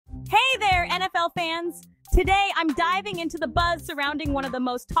Hey there, NFL fans! Today, I'm diving into the buzz surrounding one of the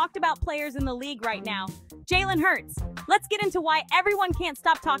most talked about players in the league right now, Jalen Hurts. Let's get into why everyone can't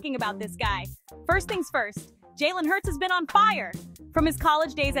stop talking about this guy. First things first, Jalen Hurts has been on fire. From his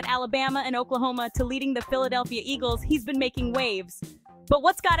college days at Alabama and Oklahoma to leading the Philadelphia Eagles, he's been making waves. But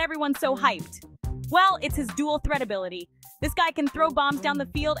what's got everyone so hyped? Well, it's his dual threat ability. This guy can throw bombs down the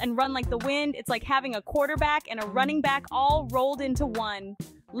field and run like the wind. It's like having a quarterback and a running back all rolled into one.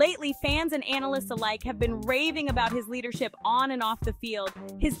 Lately, fans and analysts alike have been raving about his leadership on and off the field.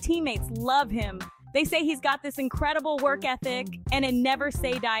 His teammates love him. They say he's got this incredible work ethic and a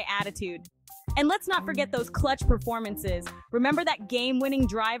never-say-die attitude. And let's not forget those clutch performances. Remember that game-winning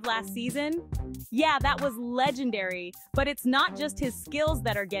drive last season? Yeah, that was legendary, but it's not just his skills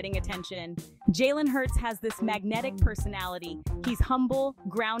that are getting attention. Jalen Hurts has this magnetic personality. He's humble,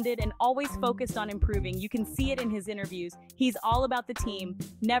 grounded, and always focused on improving. You can see it in his interviews. He's all about the team,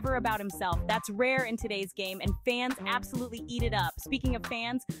 never about himself. That's rare in today's game, and fans absolutely eat it up. Speaking of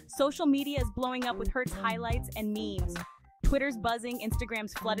fans, social media is blowing up with Hurts highlights and memes. Twitter's buzzing,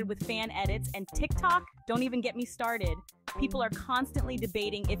 Instagram's flooded with fan edits, and TikTok, don't even get me started. People are constantly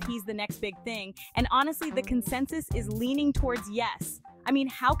debating if he's the next big thing, and honestly, the consensus is leaning towards yes. I mean,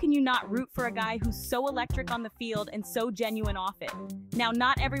 how can you not root for a guy who's so electric on the field and so genuine off it? Now,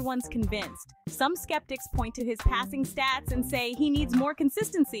 not everyone's convinced. Some skeptics point to his passing stats and say he needs more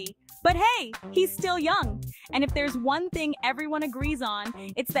consistency. But hey, he's still young. And if there's one thing everyone agrees on,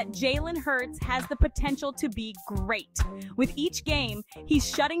 it's that Jalen Hurts has the potential to be great. With each game, he's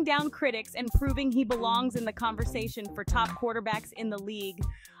shutting down critics and proving he belongs in the conversation for top quarterbacks in the league.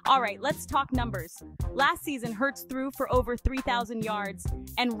 All right, let's talk numbers. Last season, Hurts threw for over 3,000 yards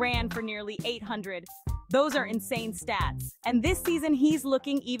and ran for nearly 800. Those are insane stats. And this season, he's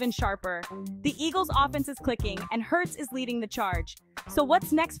looking even sharper. The Eagles' offense is clicking, and Hurts is leading the charge. So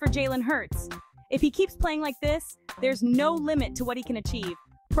what's next for Jalen Hurts? If he keeps playing like this, there's no limit to what he can achieve.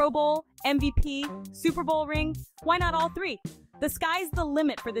 Pro Bowl, MVP, Super Bowl ring, why not all three? The sky's the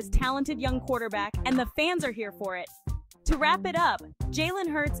limit for this talented young quarterback, and the fans are here for it. To wrap it up, Jalen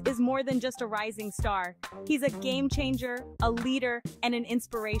Hurts is more than just a rising star. He's a game changer, a leader, and an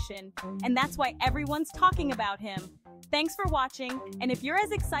inspiration. And that's why everyone's talking about him. Thanks for watching, and if you're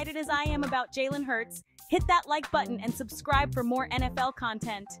as excited as I am about Jalen Hurts, hit that like button and subscribe for more NFL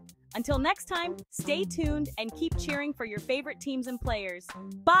content. Until next time, stay tuned and keep cheering for your favorite teams and players.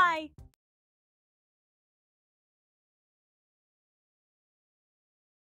 Bye!